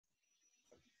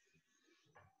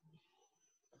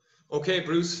Okay,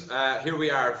 Bruce, here we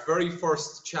are. Very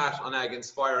first chat on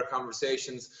Aginspire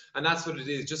conversations, and that's what it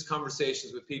is, just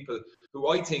conversations with people who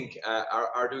I think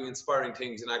are doing inspiring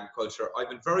things in agriculture. I've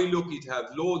been very lucky to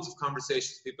have loads of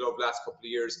conversations with people over the last couple of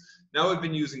years. Now I've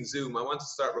been using Zoom. I want to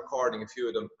start recording a few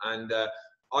of them, and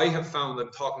I have found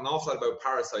I'm talking an awful lot about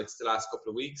parasites the last couple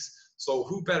of weeks. So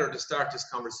who better to start this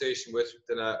conversation with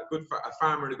than a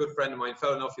farmer and a good friend of mine,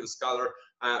 fellow Nuffield scholar,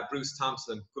 Bruce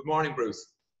Thompson. Good morning, Bruce.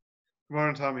 Good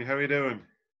morning, Tommy. How are you doing?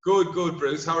 Good,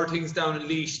 Bruce. How are things down in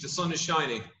Laois? The sun is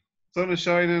shining. Sun is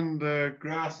shining, the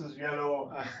grass is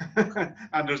yellow,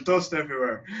 and there's dust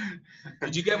everywhere.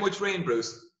 Did you get much rain,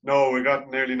 Bruce? No, we got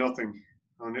nearly nothing.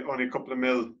 Only a couple of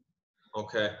mil.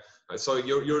 Okay, so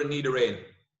you're in need of rain.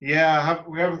 Yeah,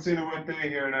 we haven't seen a wet day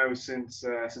here now since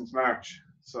March.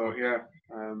 So yeah,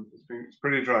 it's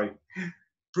pretty dry.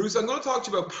 Bruce, I'm going to talk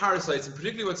to you about parasites, and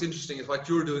particularly what's interesting is what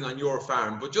you're doing on your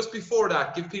farm. But just before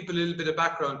that, give people a little bit of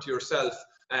background to yourself.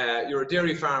 You're a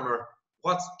dairy farmer.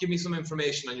 Give me some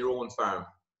information on your own farm.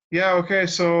 Yeah, okay.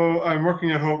 So I'm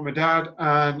working at home with my dad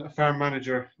and a farm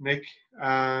manager, Nick,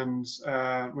 and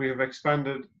we have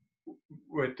expanded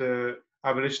with the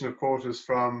abolition of quotas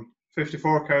from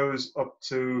 54 cows up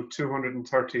to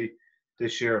 230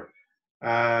 this year.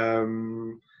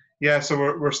 Yeah, so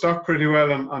we're stocked pretty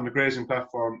well on the grazing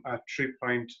platform at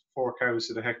 3.4 cows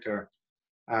to the hectare.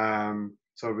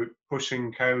 So we're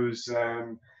pushing cows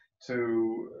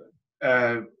to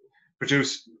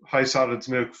produce high solids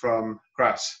milk from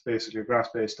grass, basically a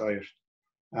grass-based diet.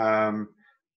 The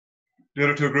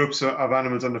other two groups of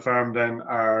animals on the farm then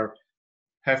are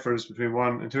heifers between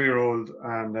 1 and 2 year old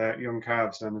and young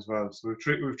calves then as well. So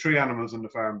we've three animals on the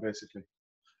farm basically.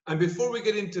 And before we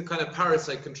get into kind of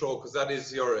parasite control, because that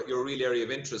is your real area of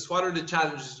interest, what are the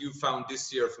challenges you found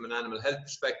this year from an animal health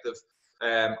perspective,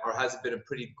 or has it been a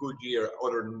pretty good year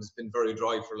other than it's been very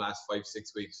dry for the last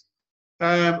 5-6 weeks?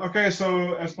 Okay,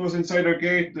 so I suppose inside our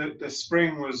gate, the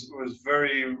spring was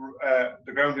very,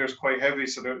 the ground here is quite heavy,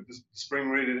 so the spring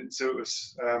really didn't suit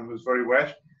us. It was very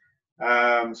wet,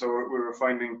 so we were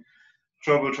finding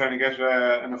trouble trying to get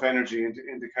enough energy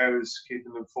into cows,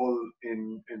 keeping them full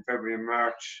in February and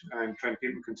March, and trying to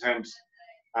keep them content.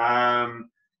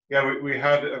 Yeah, we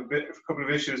had a couple of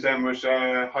issues then with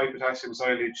high potassium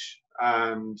silage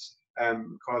and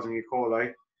causing E.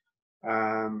 coli.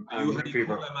 And you had milk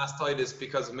fever. Mastitis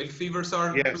because of milk fever,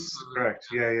 sir? Yes, correct.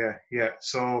 Yeah.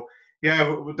 So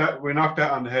yeah, we knocked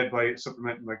that on the head by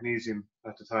supplementing magnesium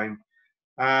at the time.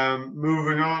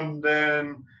 Moving on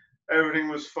then. Everything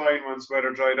was fine once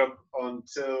weather dried up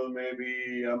until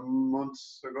maybe a month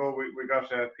ago. We got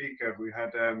pica. We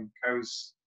had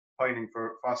cows pining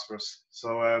for phosphorus.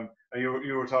 So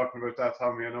you were talking about that,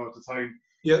 Tommy. I know at the time.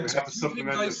 Yeah, the thing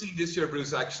I've seen this year,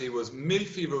 Bruce, actually was milk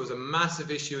fever was a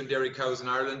massive issue in dairy cows in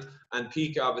Ireland, and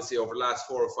pica obviously over the last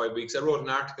 4 or 5 weeks. I wrote an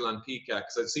article on pica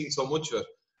because I've seen so much of it,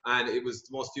 and it was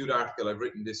the most viewed article I've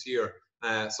written this year.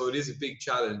 So it is a big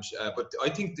challenge, but I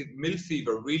think the milk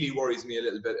fever really worries me a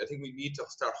little bit. I think we need to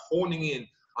start honing in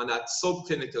on that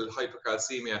subclinical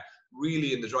hypercalcemia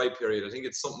really in the dry period. I think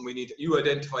it's something we need. You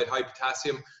identified high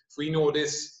potassium. If we know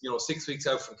this, 6 weeks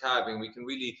out from calving, we can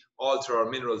really alter our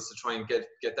minerals to try and get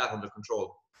that under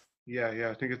control.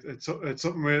 Yeah. I think it's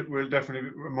something we'll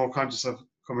definitely be more conscious of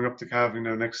coming up to calving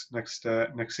now next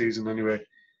season anyway.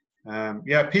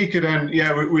 Yeah, pica then.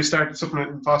 Yeah, we started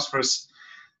supplementing phosphorus.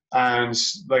 And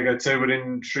like I'd say,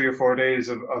 within 3 or 4 days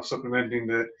of supplementing,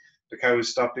 the cows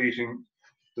stopped eating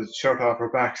the shirt off our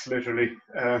backs, literally.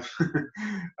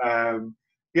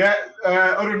 Yeah.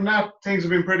 Other than that, things have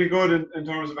been pretty good in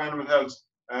terms of animal health.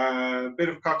 A bit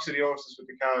of coccidiosis with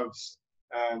the calves,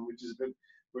 which is a bit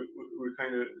we're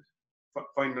kind of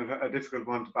finding a difficult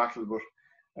one to battle. But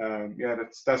yeah,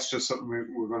 that's just something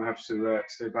we're going to have to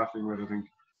stay battling with, I think.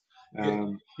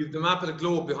 You've the map of the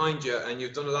globe behind you, and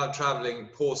you've done a lot of travelling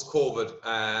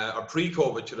post-COVID, or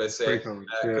pre-COVID, should I say,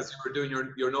 because you were doing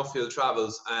your Nuffield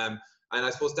travels. And I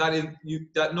suppose that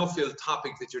Nuffield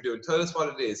topic that you're doing, tell us what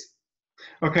it is.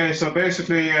 Okay, so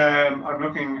basically I'm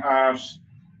looking at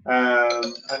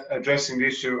addressing the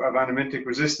issue of animintic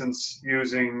resistance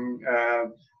using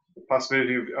the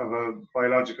possibility of a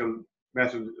biological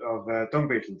method of dung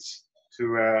beetles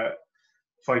to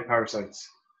fight parasites.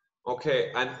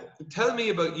 Okay, and tell me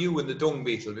about you and the dung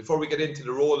beetle before we get into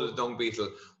the role of the dung beetle.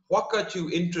 What got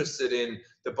you interested in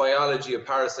the biology of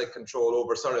parasite control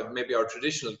over sort of maybe our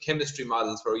traditional chemistry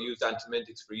models where we used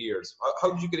antimintics for years? How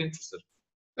did you get interested?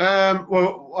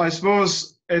 Well, I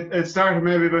suppose it started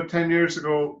maybe about 10 years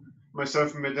ago.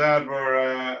 Myself and my dad were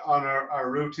on our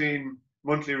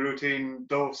monthly routine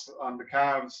dose on the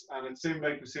calves, and it seemed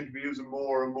like we seemed to be using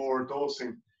more and more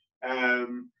dosing.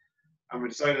 And we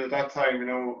decided at that time, you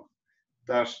know,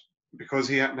 that because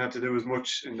he hadn't had to do as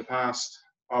much in the past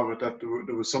of it, that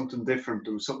there was something different,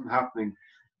 there was something happening.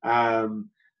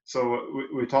 So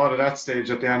we thought at that stage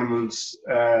that the animals,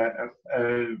 their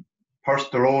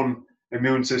own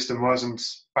immune system wasn't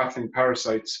battling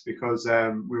parasites because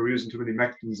we were using too many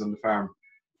mectins on the farm.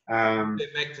 The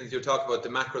mectins, you're talking about the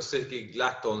macrocyclic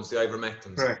lactones, the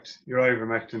ivermectins. Correct, your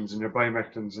ivermectins and your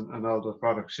bimectins and all those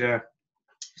products, yeah.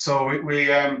 So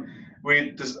we at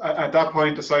that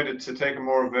point decided to take a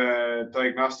more of a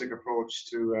diagnostic approach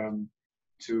to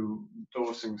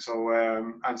dosing. So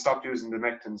and stopped using the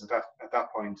mectins at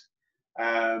that point.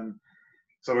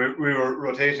 So we were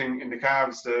rotating in the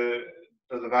calves the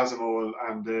levazimole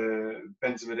and the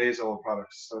benzimidazole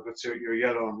products. So that's your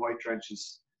yellow and white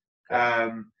drenches.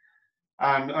 And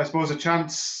I suppose a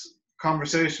chance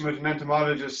conversation with an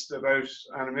entomologist about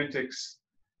animintics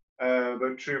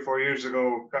about 3 or 4 years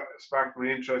ago sparked my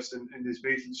interest in these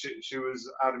beetles. She was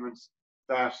adamant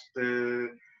that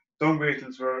the dung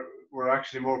beetles were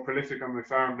actually more prolific on my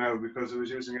farm now because I was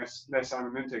using less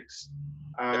animintics.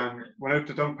 And went out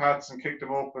to dung paths and kicked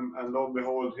them open, and lo and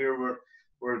behold, here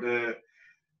were the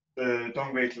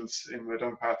dung beetles in my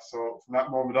dung path. So from that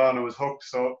moment on, I was hooked.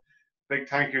 So big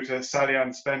thank you to Sally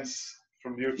Ann Spence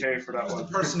from the UK for that one.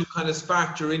 The person who kind of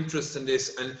sparked your interest in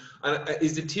this, and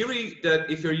is the theory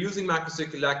that if you're using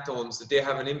macrocyclic lactones, that they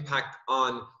have an impact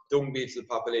on dung beetle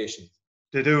population?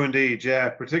 They do indeed, yeah.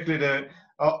 Particularly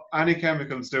any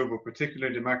chemicals do, but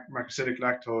particularly the macrocyclic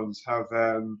lactones have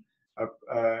a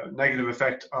negative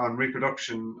effect on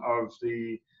reproduction of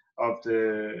the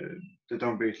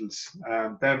dung beetles.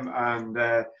 Them and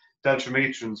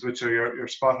deltrametrins, which are your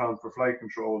spot on for fly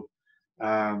control,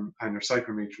 and your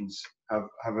cypermetrins have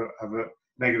a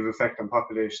negative effect on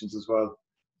populations as well.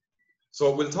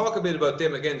 So we'll talk a bit about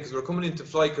them again because we're coming into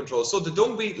fly control. So the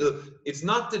dung beetle, it's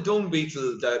not the dung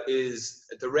beetle that is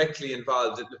directly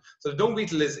involved. So the dung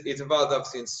beetle is involved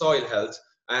obviously in soil health.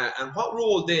 And what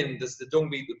role then does the dung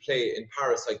beetle play in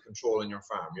parasite control on your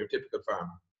farm, your typical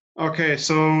farm? Okay,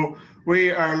 so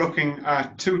we are looking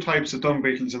at 2 types of dung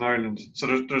beetles in Ireland. So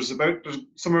there's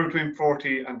somewhere between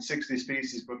 40 and 60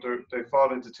 species, but they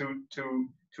fall into two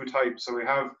types. So we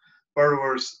have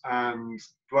burrowers and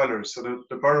dwellers. So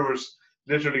the burrowers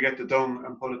literally get the dung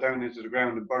and pull it down into the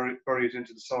ground and bury it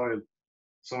into the soil.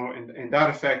 So in that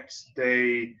effect,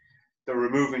 they're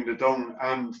removing the dung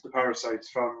and the parasites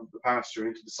from the pasture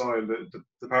into the soil.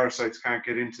 The parasites can't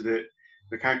get into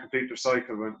they can't complete their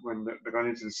cycle when they're gone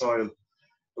into the soil.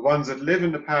 The ones that live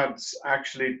in the pads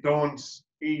actually don't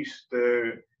eat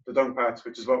the dung pads,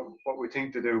 which is what we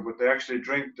think they do, but they actually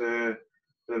drink the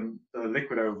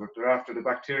liquid out of it. They're after the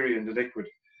bacteria in the liquid.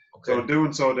 Okay. So in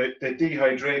doing so, they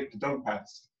dehydrate the dung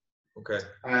pads. Okay.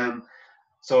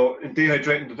 So in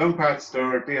dehydrating the dung pads,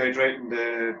 they're dehydrating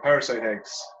the parasite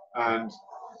eggs. And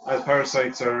as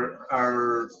parasites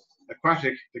are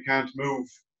aquatic, they can't move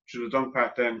through the dung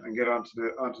pat then and get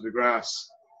onto the grass.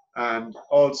 And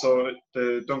also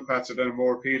the dung pats are then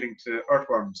more appealing to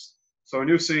earthworms. So when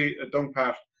you see a dung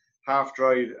pat half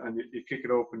dried and you kick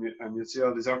it open and you see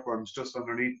all these earthworms just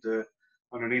underneath the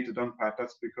dung pat,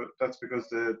 that's because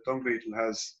the dung beetle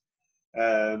has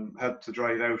had to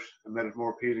dry it out and made it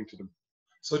more appealing to them.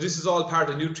 So this is all part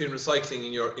of nutrient recycling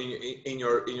in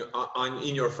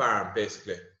your farm,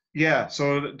 basically. Yeah.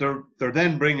 So they're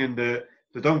then bringing the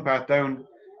dung pat down.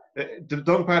 The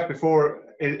dung pat before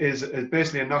is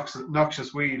basically a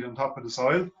noxious weed on top of the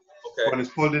soil. Okay. When it's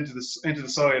pulled into the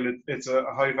soil, it's a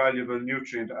high valuable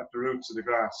nutrient at the roots of the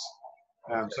grass.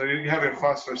 So you have your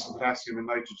phosphorus and potassium and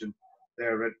nitrogen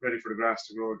there ready for the grass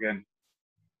to grow again.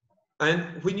 And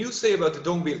when you say about the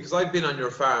dung beetle, because I've been on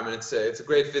your farm and it's a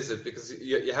great visit because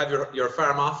you have your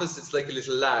farm office. It's like a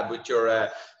little lab with you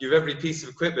have every piece of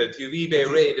equipment. You have eBay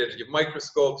rated, you have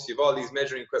microscopes, you have all these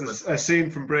measuring equipment. It's a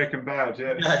scene from Breaking Bad,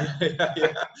 yeah.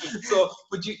 Yeah. So,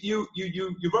 but you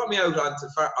brought me out onto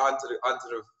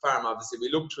the farm. Obviously, we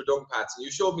looked through dung pats and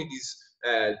you showed me these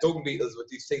dung beetles with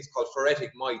these things called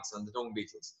phoretic mites on the dung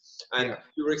beetles. And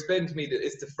you were explaining to me that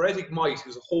it's the phoretic mite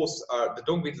who's a host, the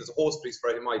dung beetle is a host for these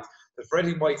phoretic mites. The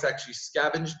phoretic mites actually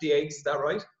scavenge the eggs, is that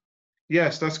right?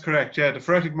 Yes, that's correct. Yeah, the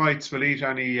phoretic mites will eat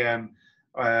any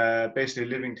basically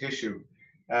living tissue.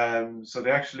 So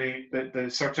they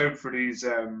search out for these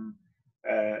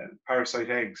parasite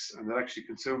eggs and they'll actually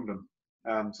consume them.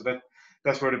 So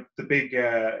that's where the big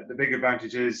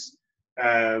advantage is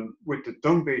with the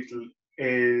dung beetle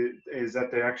is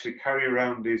that they actually carry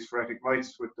around these phoretic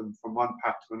mites with them from one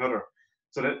pat to another.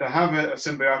 So that they have a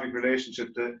symbiotic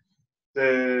relationship.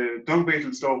 The dung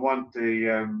beetles don't want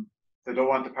the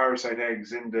parasite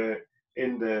eggs in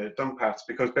the dung pats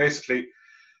because basically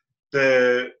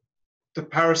the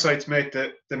parasites make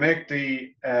the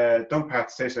dung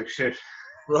pats taste like shit.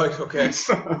 Right. Okay.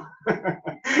 So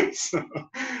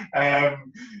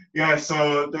yeah,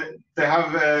 so they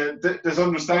have there's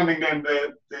understanding then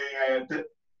the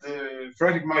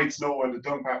phoretic mites know when the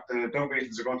dung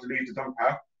beetles are going to leave the dung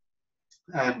pat,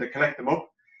 and they collect them up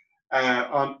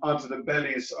onto the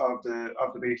bellies of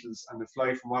the beetles, and they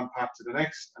fly from one pat to the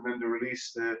next, and then they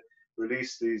release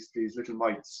these little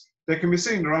mites. They can be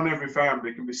seen. They're on every farm.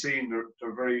 They can be seen.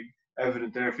 They're very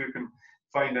evident there. If you can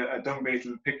find a dung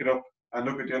beetle, pick it up and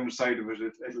look at the underside of it,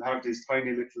 it'll have these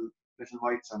tiny little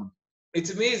mites on them. It's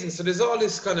amazing. So there's all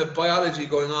this kind of biology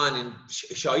going on in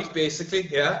shite, basically,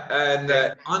 yeah. And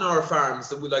on our farms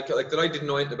that we like that I didn't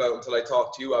know anything about until I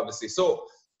talked to you, obviously. So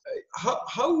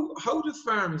how do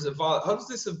farms evolve? How does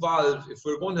this evolve if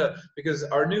we're going to, because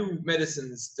our new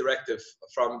medicines directive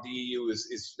from the EU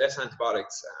is less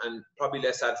antibiotics and probably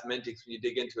less antibiotics when you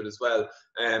dig into it as well.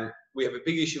 We have a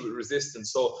big issue with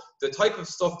resistance. So the type of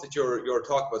stuff that you're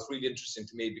talking about is really interesting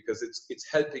to me, because it's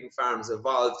helping farms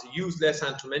evolve to use less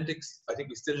antibiotics. I think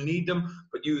we still need them,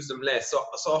 but use them less.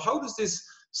 So how does this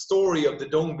story of the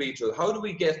dung beetle, how do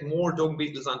we get more dung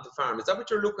beetles onto farm? Is that what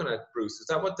you're looking at, Bruce? Is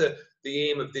that what the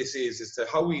aim of this is to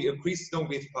how we increase the dung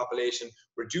beetle population,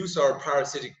 reduce our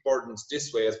parasitic burdens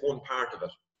this way as one part of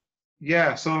it?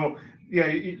 Yeah, so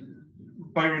yeah,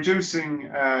 by reducing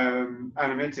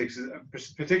animatics,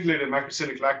 particularly the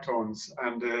macrocyclic lactones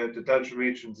and the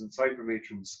deltametrins and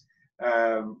cypermetrins,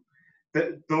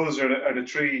 those are the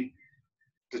three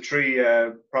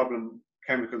problem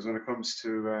chemicals when it comes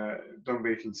to dung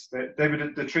beetles. They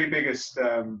were the three biggest,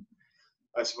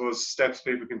 I suppose, steps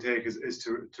people can take is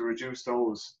to reduce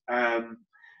those.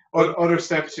 Other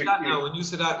steps. When you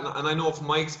said that, and I know from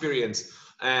my experience,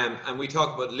 and we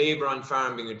talk about labour on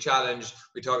farm being a challenge.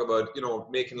 We talk about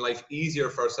making life easier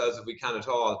for ourselves if we can at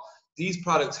all. These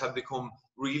products have become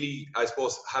really, I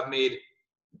suppose, have made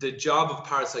the job of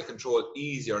parasite control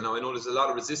easier. Now, I know there's a lot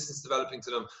of resistance developing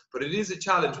to them, but it is a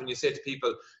challenge when you say to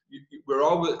people, we're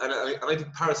always, and I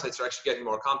think parasites are actually getting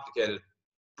more complicated,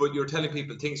 but you're telling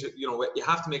people things, you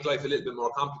have to make life a little bit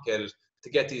more complicated to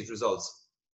get these results.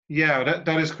 Yeah,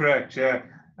 that is correct. Yeah.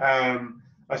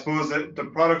 I suppose that the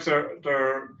products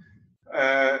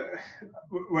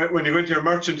when you go into your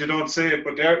merchant, you don't say it,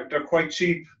 but they're quite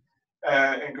cheap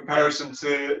in comparison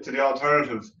to the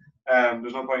alternative.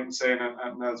 There's no point in saying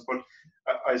anything else, but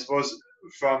I suppose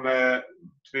to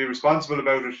be responsible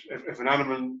about it, if an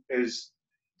animal is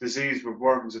diseased with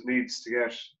worms, it needs to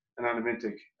get an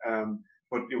animatic.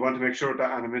 But you want to make sure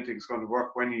that animatic is going to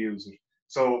work when you use it.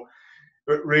 So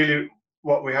really,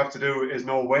 what we have to do is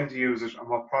know when to use it and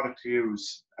what product to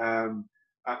use,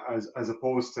 as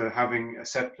opposed to having a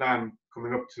set plan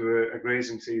coming up to a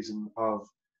grazing season of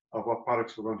what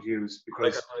products we're going to use.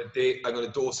 Because I'm going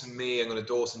to dose in May, I'm going to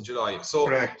dose in July. So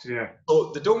correct, yeah.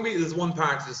 So the dung beetle is one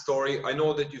part of the story. I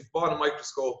know that you've bought a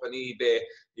microscope on eBay.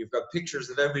 You've got pictures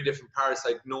of every different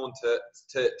parasite known to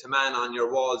man on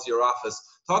your walls, your office.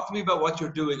 Talk to me about what you're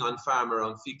doing on farm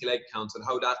around fecal egg counts and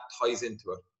how that ties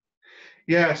into it.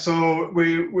 Yeah, so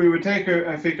we would take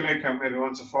a fecal egg count maybe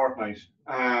once a fortnight,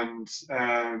 and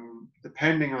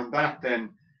depending on that,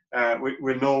 then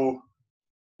we'll know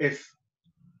if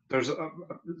there's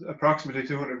approximately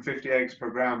 250 eggs per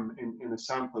gram in a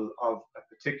sample of a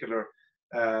particular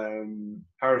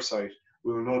parasite.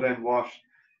 We will know then what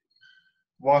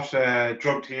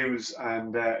drug to use,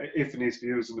 and if it needs to be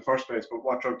used in the first place, but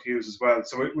what drug to use as well.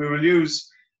 So we will use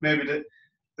maybe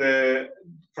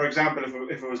for example,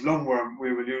 if it was lungworm,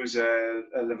 we will use a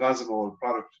levazimole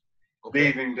product,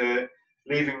 okay,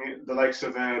 leaving the likes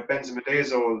of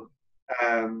benzimidazole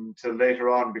till later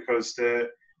on, because the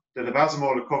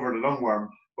levazimole will cover the lungworm,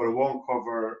 but it won't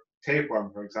cover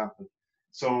tapeworm, for example.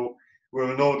 So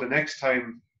we'll know the next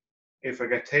time, if I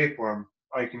get tapeworm,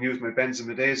 I can use my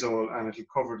benzimidazole and it'll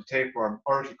cover the tapeworm,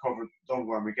 or it'll cover the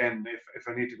lungworm again if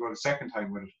I need to go the second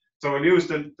time with it. So we'll use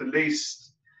the least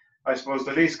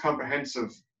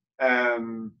comprehensive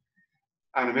animatic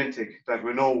that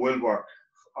we know will work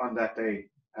on that day.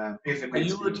 If it Are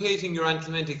you rotating your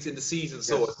antibiotics in the season? Yes.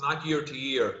 So it's not year to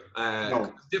year.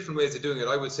 No. Different ways of doing it.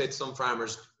 I would say to some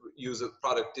farmers, use a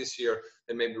product this year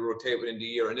and maybe rotate within the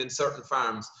year. And in certain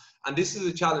farms, and this is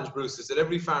a challenge, Bruce, is that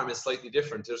every farm is slightly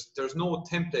different. There's no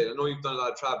template. I know you've done a lot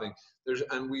of traveling.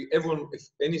 Everyone, if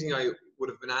anything I would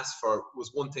have been asked for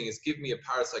was one thing, is give me a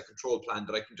parasite control plan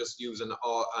that I can just use in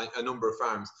a number of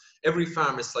farms. Every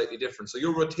farm is slightly different. So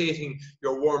you're rotating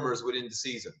your wormers within the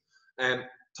season.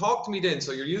 Talk to me then.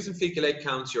 So you're using fecal egg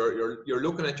counts. You're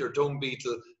looking at your dung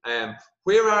beetle.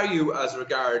 Where are you as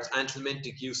regards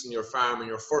anthelmintic use in your farm and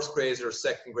your first grazers,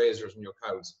 second grazers, and your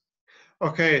cows?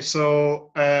 Okay,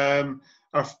 so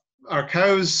our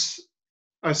cows,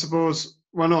 I suppose.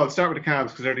 Well, no, I'll start with the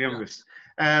calves because they're the youngest.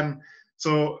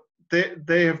 So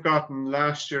they have gotten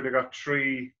last year. They got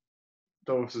 3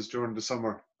 doses during the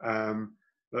summer.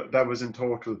 That was in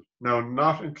total. Now,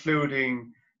 not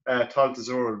including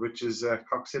Taltazuril, which is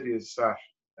coccidiostat,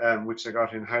 which they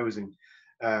got in housing,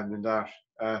 in that.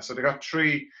 So they got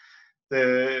 3.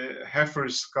 The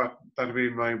heifers got, that'll be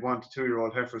my 1 to 2 year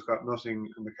old heifers got nothing,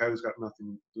 and the cows got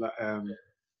nothing.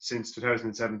 Since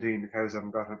 2017, the cows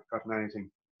haven't gotten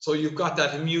anything. So you've got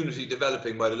that immunity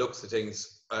developing by the looks of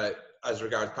things. As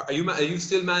regards, are you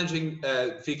still managing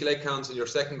fecal egg counts in your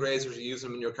second grazers? Are you using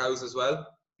them in your cows as well?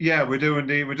 Yeah, we do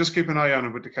indeed. We just keep an eye on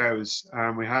it with the cows.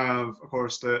 We have, of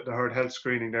course, the herd health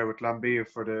screening there with Lambia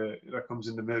that comes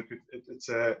in the milk. It's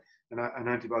an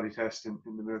antibody test in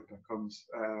the milk that comes.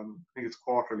 I think it's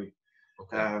quarterly.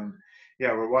 Okay.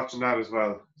 Yeah, we're watching that as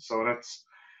well. So that's,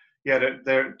 yeah,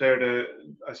 they're the,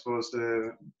 I suppose,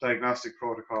 the diagnostic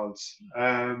protocols.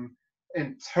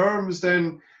 In terms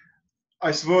then, I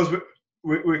suppose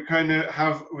we kind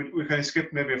of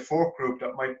skipped maybe a 4th group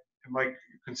that might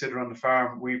consider on the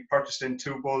farm. We purchased in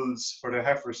 2 bulls for the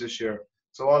heifers this year.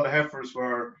 So all the heifers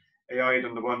were AI'd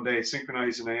on the one day,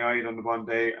 synchronized and AI'd on the one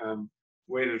day, and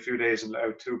waited a few days and let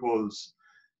out 2 bulls.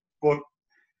 But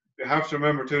you have to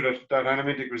remember too that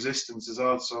animintic resistance is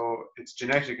also, it's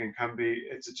genetic and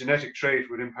it's a genetic trait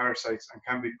within parasites and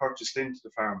can be purchased into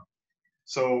the farm.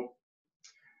 So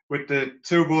with the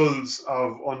 2 bulls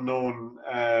of unknown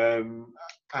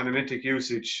animintic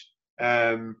usage,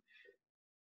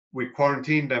 we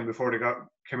quarantined them before they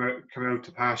came out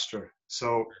to pasture.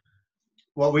 So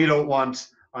what we don't want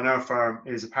on our farm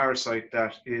is a parasite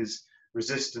that is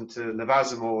resistant to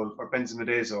levazimole or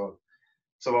benzimidazole.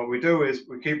 So what we do is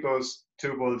we keep those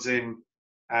 2 bulls in,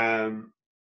 and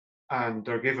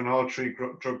they're given all 3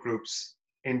 drug groups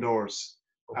indoors.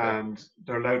 Okay. And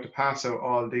they're allowed to pass out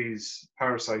all these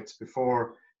parasites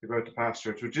before they go out to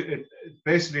pasture.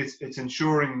 Basically, it's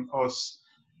ensuring us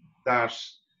that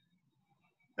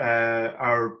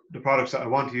the products that I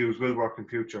want to use will work in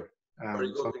future.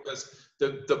 Very good, because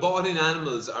the bought-in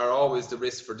animals are always the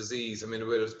risk for disease. I mean,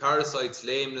 whether it's parasites,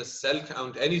 lameness, cell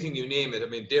count, anything you name it, I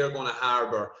mean, they're going to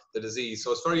harbour the disease.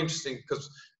 So it's very interesting because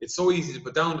it's so easy to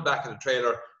put down the back of the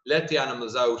trailer, let the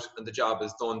animals out, and the job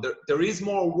is done. There is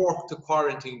more work to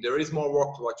quarantine. There is more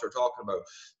work to what you're talking about.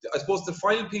 I suppose the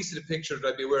final piece of the picture that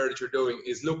I'd be aware that you're doing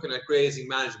is looking at grazing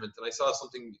management. And I saw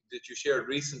something that you shared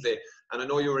recently, and I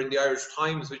know you were in the Irish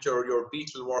Times with your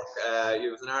beetle work.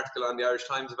 It was an article on the Irish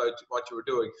Times about what you were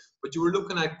doing, but you were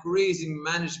looking at grazing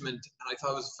management, and I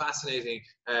thought it was fascinating.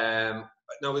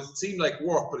 Now it seemed like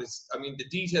work, but I mean, the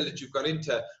detail that you've got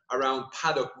into around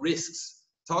paddock risks.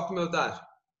 Talk to me about that.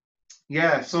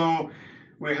 Yeah, so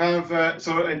we have, I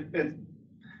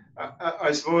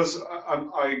suppose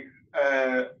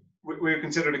we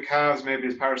consider the calves maybe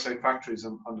as parasite factories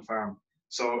on the farm.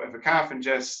 So if a calf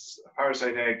ingests a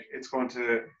parasite egg, it's going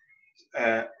to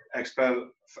expel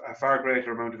a far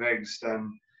greater amount of eggs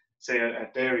than, say, a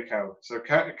dairy cow. So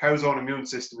a cow's own immune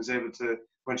system is able to,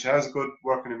 when she has a good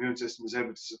working immune system, is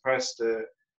able to suppress the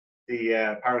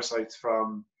parasites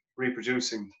from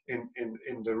reproducing in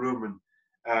the rumen.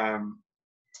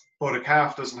 But a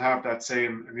calf doesn't have that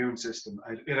same immune system.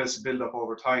 It has to build up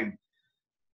over time.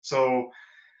 So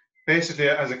basically,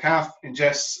 as a calf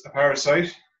ingests a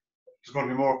parasite, there's going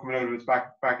to be more coming out of its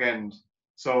back end.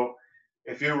 So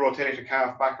if you rotate a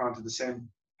calf back onto the same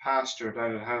pasture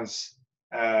that it has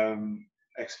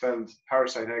expelled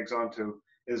parasite eggs onto,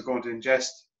 it is going to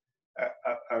ingest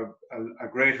a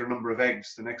greater number of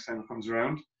eggs the next time it comes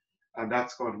around, and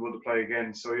that's going to multiply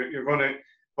again. So you're going to,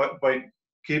 but by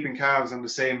keeping calves on the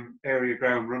same area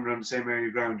ground, running around the same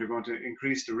area ground, you're going to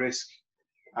increase the risk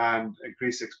and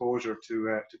increase exposure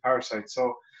to parasites.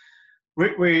 So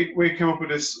we came up with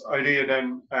this idea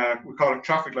then, we call it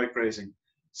traffic light grazing.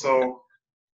 So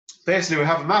basically we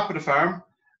have a map of the farm,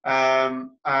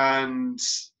 and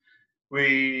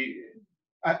we,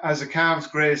 as the calves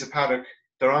graze a paddock,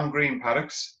 they're on green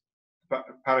paddocks.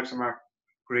 Paddocks are marked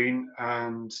green,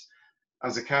 and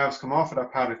as the calves come off of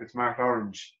that paddock, it's marked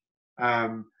orange.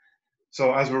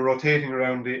 So as we're rotating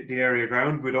around the area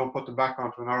ground, we don't put them back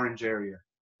onto an orange area.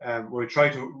 We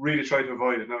really try to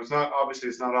avoid it. Now, it's not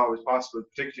always possible,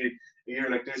 particularly a year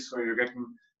like this where you're getting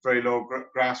very low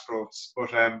grass growths,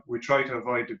 but we try to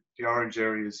avoid the orange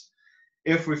areas.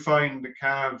 If we find the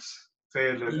calves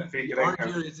fail at fecal egg count.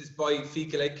 Orange areas is by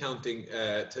fecal egg counting,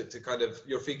 to kind of,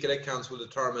 your fecal egg counts will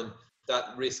determine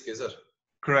that risk, is it?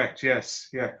 Correct, yes.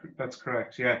 Yeah, that's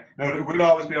correct, yeah. Now, it will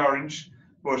always be orange,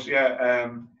 but yeah,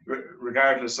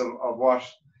 regardless of what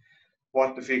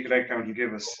what the fecal egg count will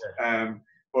give us. Okay.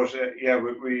 But yeah,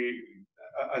 we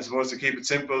I suppose to keep it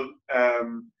simple,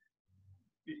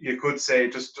 you could say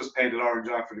just paint it orange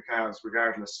after the calves,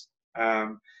 regardless.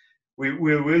 We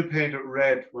will paint it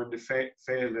red when they fail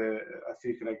a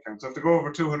fecal egg count. So if they go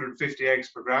over 250 eggs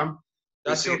per gram,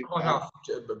 that's your cut-off,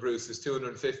 Bruce, is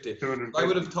 250. 250. I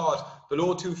would have thought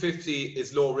below 250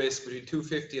 is low risk. Between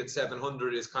 250 and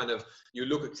 700 is kind of, you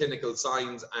look at clinical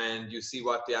signs and you see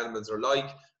what the animals are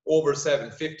like. Over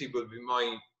 750 would be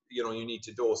my, you need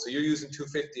to dose. So you're using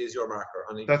 250 as your marker,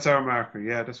 honey. That's our marker.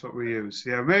 Yeah, that's what we use.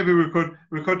 Yeah, maybe we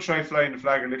could try flying the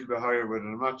flag a little bit higher with it.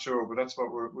 I'm not sure, but that's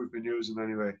what we've been using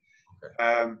anyway.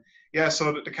 Okay. Yeah,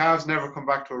 so that the calves never come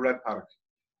back to a red paddock,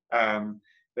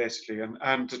 basically,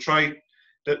 and to try.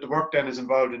 The work then is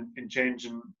involved in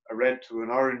changing a red to an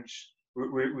orange.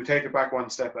 We take it back one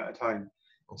step at a time.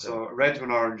 Okay. So red to an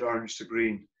orange, orange to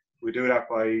green. We do that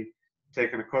by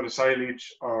taking a cut of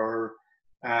silage or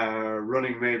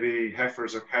running maybe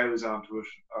heifers or cows onto it,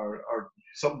 or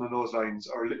something along those lines,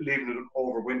 or leaving it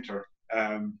over winter.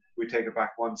 We take it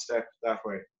back one step that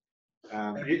way.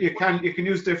 You can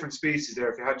use different species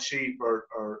there if you had sheep or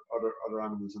other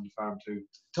animals on the farm too.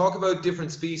 Talk about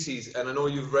different species, and I know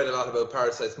you've read a lot about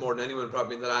parasites, more than anyone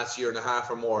probably in the last year and a half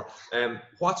or more.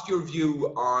 What's your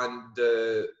view on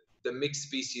the mixed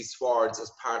species swards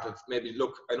as part of, maybe,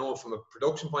 look, I know from a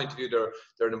production point of view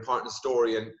they're an important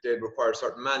story and they require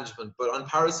certain management, but on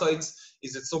parasites,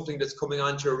 is it something that's coming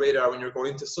onto your radar when you're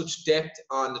going into such depth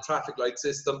on the traffic light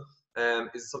system?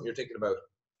 Is it something you're thinking about?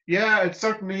 Yeah, it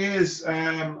certainly is.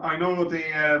 I know where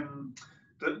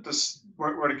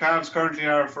the calves currently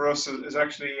are for us is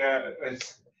actually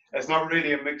it's not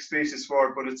really a mixed species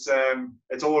sward, but it's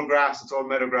all grass, it's all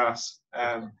meadow grass,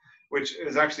 which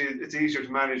is actually, it's easier to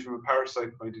manage from a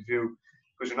parasite point of view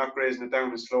because you're not grazing it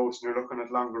down as close and you're looking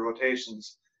at longer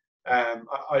rotations.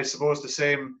 I suppose the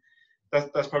same.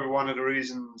 That's probably one of the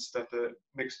reasons that the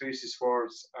mixed species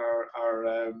swards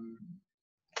are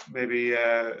maybe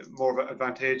more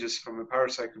advantageous from a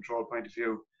parasite control point of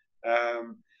view.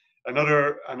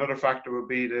 Another factor would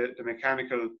be the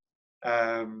mechanical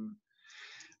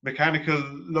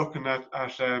looking at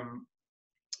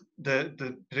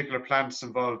the particular plants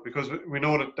involved, because we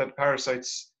know that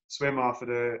parasites swim off of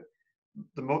the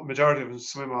majority of them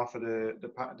swim off of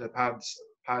the pads.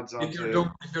 If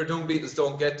your dung beetles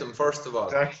don't get them, first of all.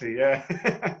 Exactly, yeah.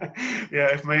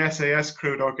 Yeah, if my SAS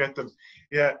crew don't get them,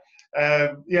 yeah.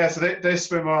 So they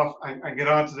swim off and get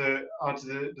onto the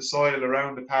soil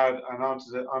around the pad and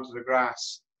onto the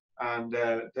grass, and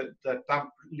that damp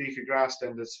leafy grass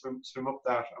then they swim up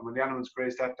that, and when the animals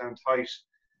graze that down tight,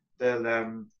 they'll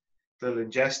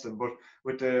ingest them. But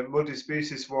with the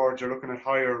multi-species sward, you're looking at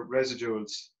higher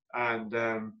residuals, and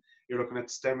you're looking at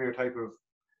stemmier type of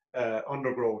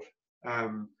undergrowth,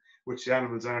 which the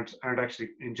animals aren't actually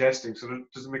ingesting. So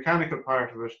there's a mechanical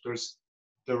part of it. There's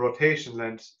the rotation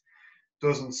length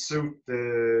doesn't suit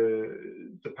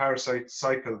the parasite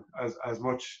cycle as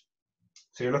much,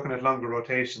 so you're looking at longer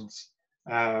rotations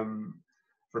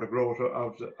for the growth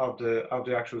of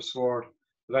the actual sward.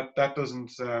 That doesn't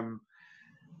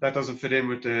fit in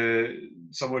with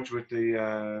so much with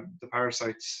the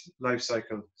parasite's life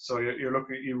cycle. So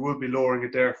you will be lowering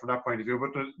it there from that point of view.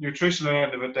 But the nutritional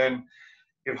end of it, then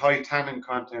you have high tannin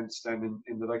contents then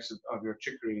in the likes of your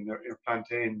chicory and your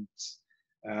plantains.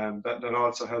 That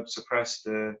also helps suppress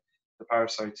the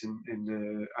parasites in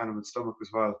the animal stomach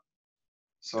as well.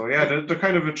 So yeah, they're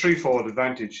kind of a threefold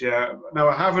advantage. Yeah. Now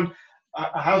I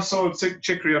have sold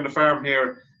chicory on the farm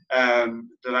here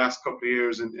the last couple of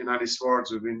years in any swards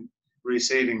we've been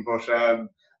reseeding, but I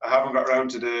haven't got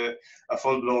around to a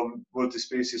full-blown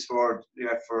multi-species sward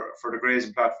yet for the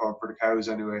grazing platform for the cows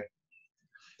anyway.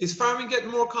 Is farming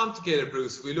getting more complicated,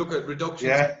 Bruce? We look at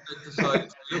reductions of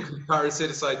pesticides, we look at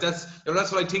parasiticides. That's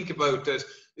what I think about. That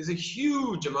there's a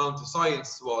huge amount of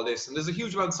science to all this, and there's a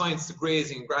huge amount of science to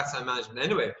grazing and grassland management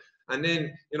anyway. And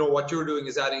then, what you're doing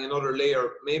is adding another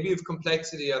layer, maybe of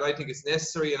complexity, and I think it's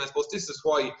necessary. And I suppose this is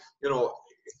why,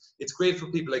 it's great for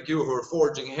people like you who are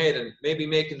forging ahead and maybe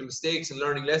making the mistakes and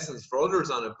learning lessons for others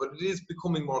on it. But it is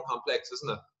becoming more complex,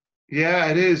 isn't it?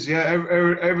 Yeah, it is. Yeah,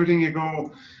 everything you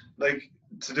go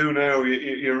to do now,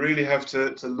 you really have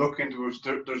to look into it.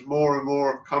 There's more and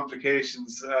more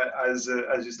complications as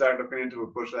you start looking into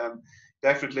it. But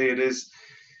definitely it is.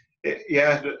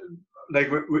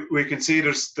 We can see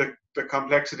there's the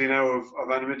complexity now of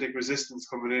analytic resistance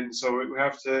coming in. So we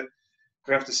have to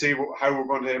see how we're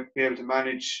going to be able to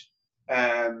manage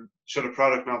should a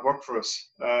product not work for us.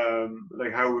 How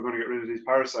we're going to get rid of these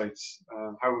parasites.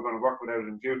 How we're going to work without it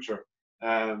in future.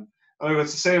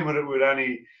 It's the same with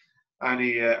any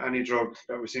any drug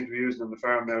that we seem to be using on the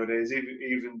farm nowadays.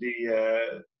 Even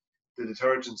the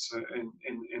detergents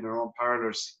in our own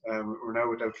parlours, we're now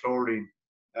without chlorine,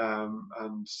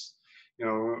 and you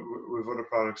know, with other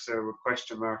products there with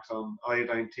question marks on.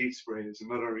 Iodine teeth spray is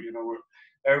another. You know,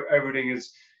 everything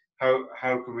is how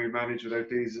can we manage without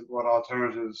these? What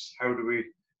alternatives? How do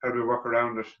we work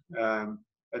around it?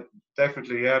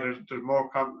 Definitely, yeah. There's more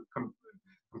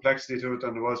complexity to it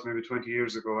than there was maybe 20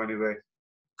 years ago. Anyway.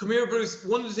 Come here, Bruce.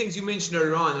 One of the things you mentioned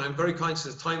earlier on, and I'm very conscious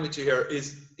of time with you here,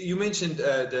 is you mentioned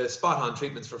the spot-on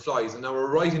treatments for flies, and now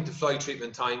we're right into fly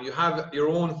treatment time. You have your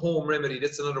own home remedy.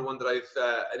 That's another one that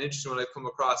an interesting one I've come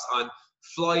across on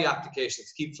fly applications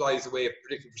to keep flies away,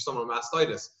 particularly for summer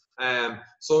mastitis.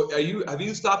 So have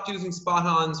you stopped using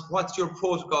spot-ons? What's your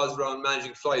protocols around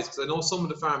managing flies? Because I know some of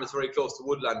the farm is very close to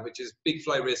woodland, which is big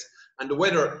fly risk. And the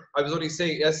weather, I was only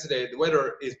saying yesterday, the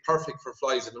weather is perfect for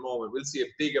flies at the moment. We'll see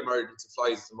a big emergence of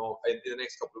flies in the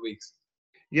next couple of weeks.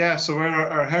 Yeah, so where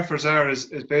our heifers are is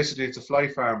basically it's a fly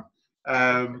farm.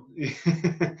 It's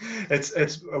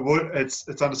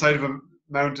on the side of a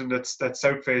mountain that's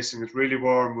south facing. It's really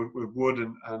warm with wood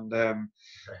and a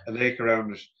lake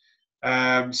around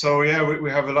it. So yeah,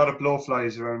 we have a lot of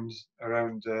blowflies around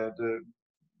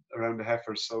the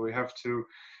heifers. So we have to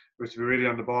be really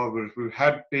on the ball with it. We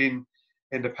had been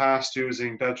in the past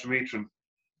using deltrametrin.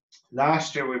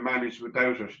 Last year we managed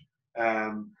without it.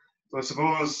 So I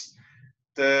suppose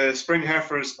the spring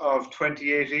heifers of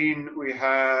 2018, we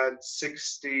had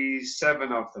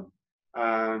 67 of them,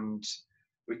 and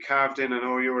we calved in. I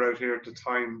know you were out here at the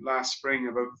time last spring.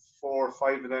 About 4 or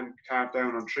 5 of them calved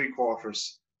down on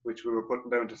 3/4, which we were putting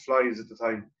down to flies at the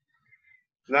time.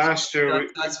 Last year,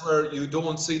 that's where you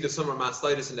don't see the summer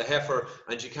mastitis in the heifer,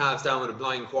 and she calves down with a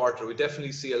blind quarter. We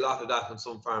definitely see a lot of that on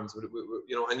some farms,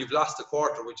 you know, and you've lost a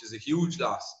quarter, which is a huge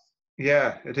loss.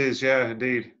 Yeah, it is. Yeah,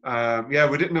 indeed. Yeah,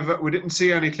 we didn't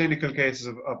see any clinical cases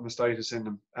of mastitis in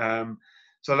them.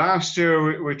 So last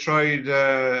year we tried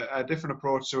a different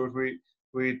approach to it.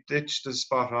 We ditched the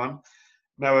spot on.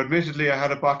 Now, admittedly, I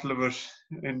had a bottle of it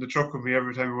in the truck with me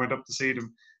every time we went up to see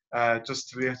them, just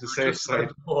to be at the safe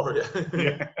side.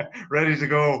 Yeah, ready to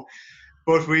go.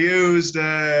 But we used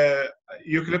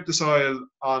eucalyptus oil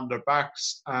on their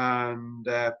backs and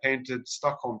painted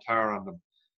Stockholm tar on them.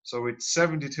 So with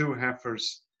 72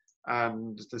 heifers,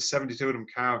 and the 72 of them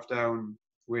calved down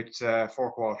with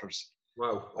 4/4.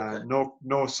 Wow. Okay.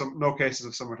 No cases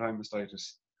of summertime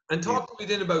mastitis. And talk to me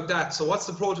then about that. So what's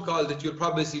the protocol that you'll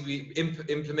probably be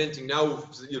implementing now?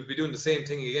 You'll be doing the same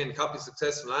thing again, copy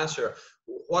success from last year.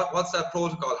 What's that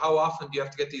protocol? How often do you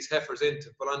have to get these heifers in to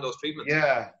put on those treatments?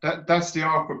 Yeah, that's the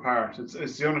awkward part.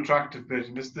 It's the unattractive bit,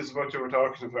 and this is what you were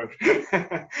talking about.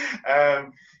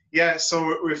 Yeah,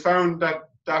 so we found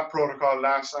that protocol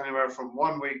lasts anywhere from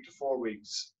 1 week to 4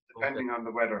 weeks, depending on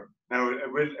the weather. Now,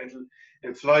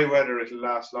 in fly weather, it'll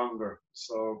last longer.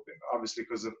 So obviously,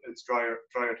 because it's drier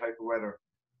type of weather,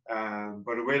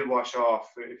 but it will wash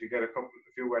off if you get a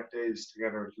few wet days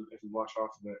together. It'll wash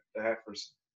off the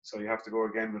heifers. So you have to go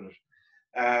again with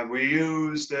it. We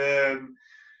used.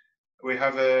 We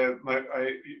have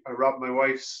I robbed my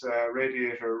wife's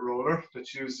radiator roller that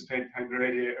she used to paint behind the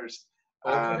radiators.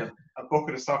 Okay. A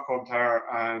bucket of Stockholm tar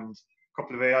and a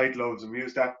couple of AI gloves, and we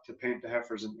used that to paint the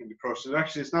heifers in the crush. So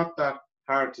actually, it's not that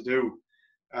hard to do.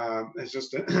 It's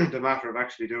just the matter of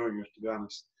actually doing it, to be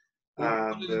honest.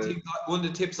 One of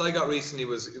the tips I got recently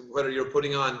was, whether you're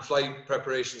putting on fly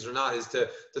preparations or not, is the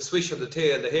swish of the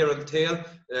tail, the hair on the tail,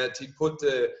 to put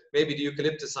maybe the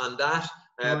eucalyptus on that,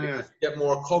 because you get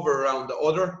more cover around the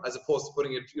udder, as opposed to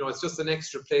putting it, you know, it's just an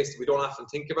extra place that we don't often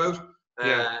think about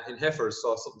in heifers,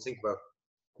 so something to think about.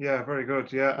 Yeah, very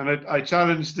good. Yeah, and I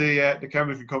challenged the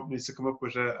chemical companies to come up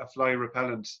with a fly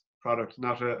repellent product,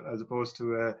 not as opposed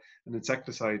to an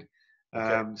insecticide.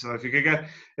 So if you could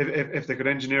if they could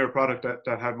engineer a product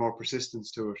that had more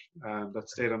persistence to it, that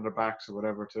stayed on their backs or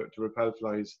whatever to repel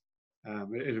flies,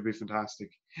 it would be fantastic.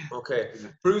 Okay,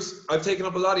 Bruce, I've taken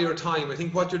up a lot of your time. I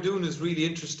think what you're doing is really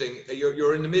interesting.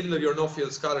 You're in the middle of your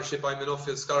Nuffield scholarship. I'm a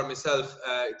Nuffield scholar myself.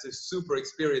 It's a super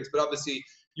experience, but obviously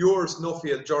your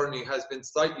Nuffield journey has been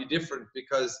slightly different,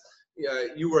 because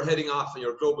you were heading off in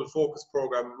your global focus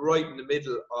program right in the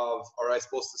middle of, or I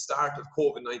suppose the start of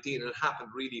COVID-19, and it happened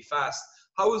really fast.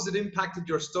 How has it impacted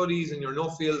your studies and your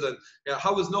Nuffield, and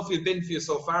how has Nuffield been for you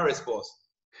so far, I suppose?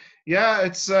 Yeah,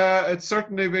 it's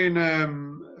certainly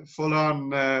been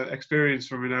full-on experience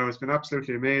for me now. It's been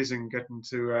absolutely amazing getting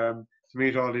to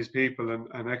meet all these people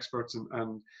and experts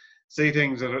and see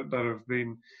things that have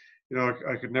been, you know,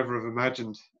 I could never have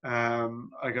imagined.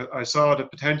 I saw the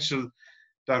potential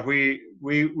that we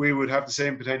would have the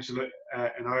same potential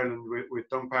in Ireland with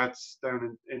dung pads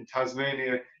down in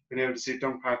Tasmania, being able to see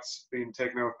dung pads being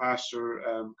taken out of pasture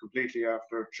completely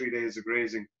after 3 days of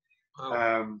grazing.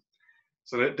 Wow.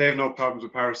 So they have no problems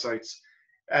with parasites.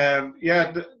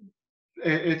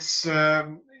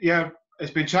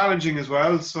 It's been challenging as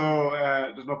well. So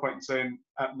there's no point in saying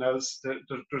anything else.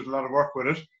 There's a lot of work with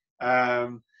it.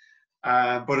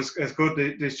 But it's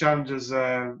good. These challenges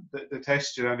they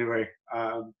test you anyway.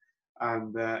 I'm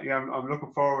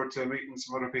looking forward to meeting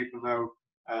some other people now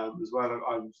as well.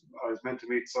 I was meant to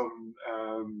meet some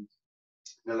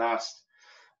the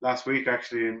last week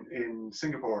actually in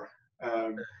Singapore.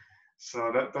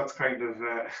 So that's kind of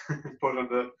put on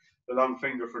the long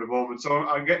finger for the moment. So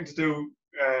I'm getting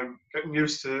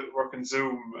used to working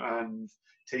Zoom and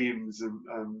Teams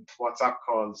and WhatsApp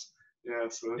calls. Yeah,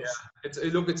 so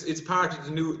it's part of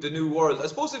the new world. I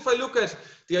suppose if I look at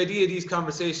the idea of these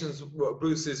conversations,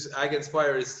 Bruce's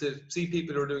Aginspire is to see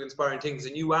people who are doing inspiring things,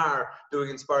 and you are doing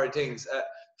inspiring things.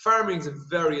 Farming is a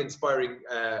very inspiring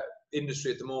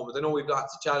industry at the moment. I know we've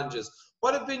lots of challenges.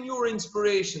 What have been your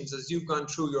inspirations as you've gone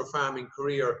through your farming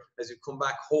career, as you've come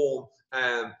back home?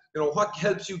 What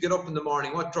helps you get up in the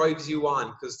morning? What drives you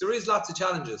on? Because there is lots of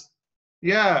challenges.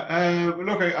 Yeah,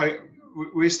 look,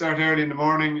 we start early in the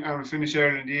morning and we finish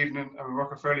early in the evening, and we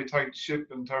work a fairly tight ship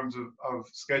in terms of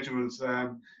schedules. I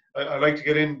like to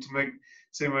get in to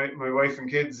see my wife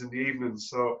and kids in the evenings,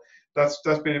 so that's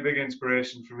been a big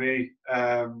inspiration for me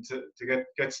to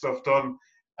get stuff done.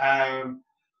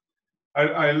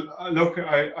 There's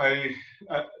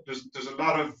a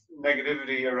lot of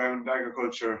negativity around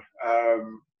agriculture,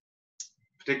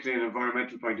 particularly in an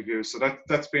environmental point of view. So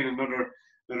that's been another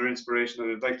inspiration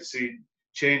that I'd like to see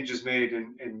changes made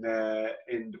in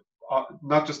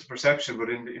not just the perception, but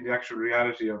in the actual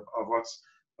reality of what's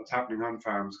happening on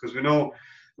farms. Because we know,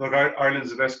 look, Ireland's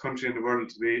the best country in the world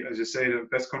to be, as you say, the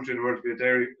best country in the world to be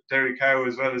a dairy cow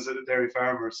as well as a dairy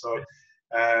farmer. So,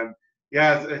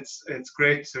 it's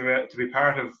great to be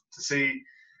part of,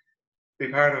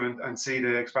 and see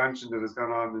the expansion that has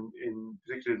gone on in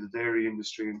particularly the dairy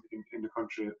industry in the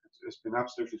country. It's been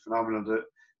absolutely phenomenal.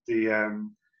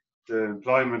 The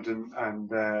employment and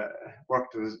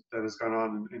work that has gone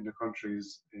on in the country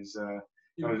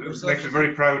it makes me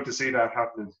very proud to see that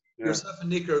happening. Yeah. Yourself and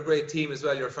Nick are a great team as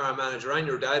well. Your farm manager and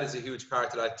your dad is a huge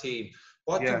part of that team.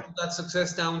 What do you put that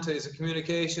success down to? Is it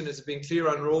communication? Is it being clear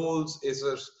on roles? Is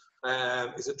it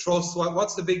trust?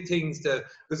 What's the big things?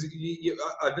 Because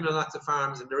I've been on lots of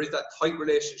farms, and there is that tight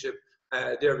relationship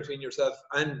there between yourself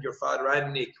and your father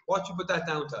and Nick. What do you put that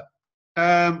down to?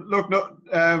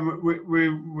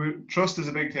 We trust is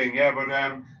a big thing, yeah. But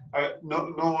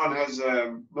no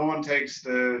one takes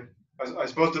the. I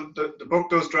suppose the book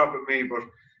does drop at me, but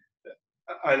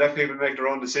I let people make their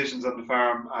own decisions on the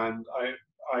farm, and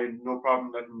I no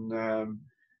problem letting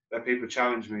let people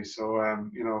challenge me. So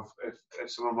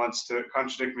if someone wants to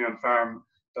contradict me on farm,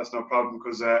 that's no problem,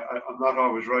 because I'm not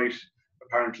always right,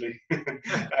 apparently.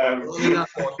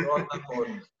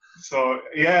 So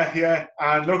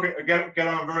and look, get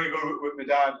on very good with my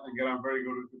dad, and get on very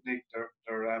good with Nick.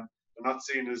 They're not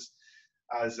seen as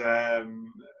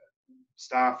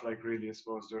staff, like, really. I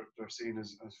suppose they're seen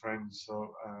as friends.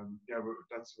 So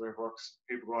that's the way it works.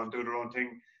 People go and do their own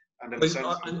thing. And I'm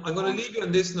going to leave you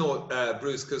on this note,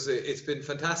 Bruce, because it's been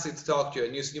fantastic to talk to you.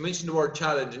 And you mentioned the word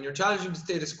challenge, and you're challenging the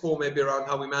status quo maybe around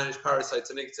how we manage parasites.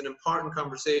 I think it's an important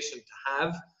conversation to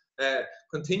have.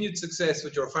 Continued success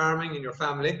with your farming and your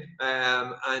family,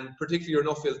 and particularly your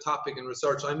Nuffield topic and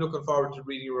research. I'm looking forward to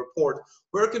reading your report.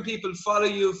 Where can people follow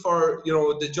you for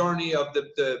the journey of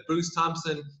the Bruce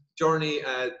Thompson journey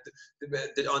on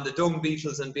the dung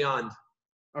beetles and beyond?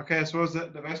 Okay, I suppose the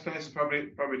best place is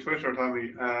probably Twitter,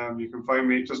 Tommy. You can find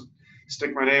me, just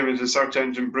stick my name into the search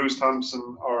engine, Bruce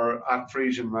Thompson or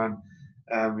 @FriesianMan.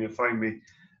 You'll find me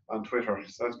on Twitter.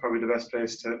 So that's probably the best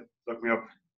place to look me up.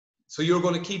 So you're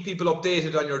going to keep people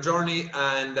updated on your journey,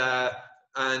 and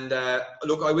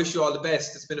look, I wish you all the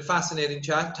best. It's been a fascinating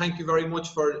chat. Thank you very much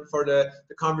for the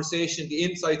conversation, the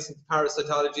insights into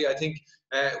parasitology. I think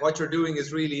what you're doing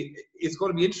is it's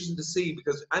going to be interesting to see,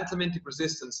 because anthelmintic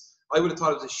resistance, I would have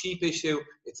thought it was a sheep issue.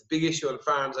 It's a big issue on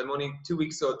farms. I'm only 2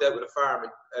 weeks ago dealt with a farm,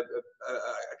 a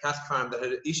cattle farm, that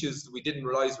had issues that we didn't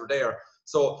realize were there.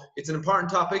 So it's an important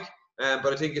topic.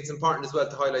 But I think it's important as well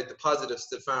to highlight the positives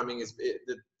that farming is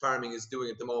doing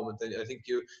at the moment. And I think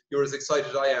you're as excited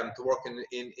as I am to work in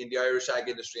the Irish ag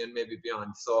industry and maybe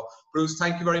beyond. So, Bruce,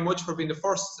 thank you very much for being the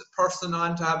first person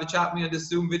on to have a chat with me on this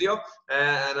Zoom video.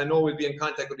 And I know we'll be in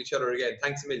contact with each other again.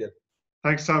 Thanks a million.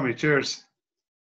 Thanks, Tommy. Cheers.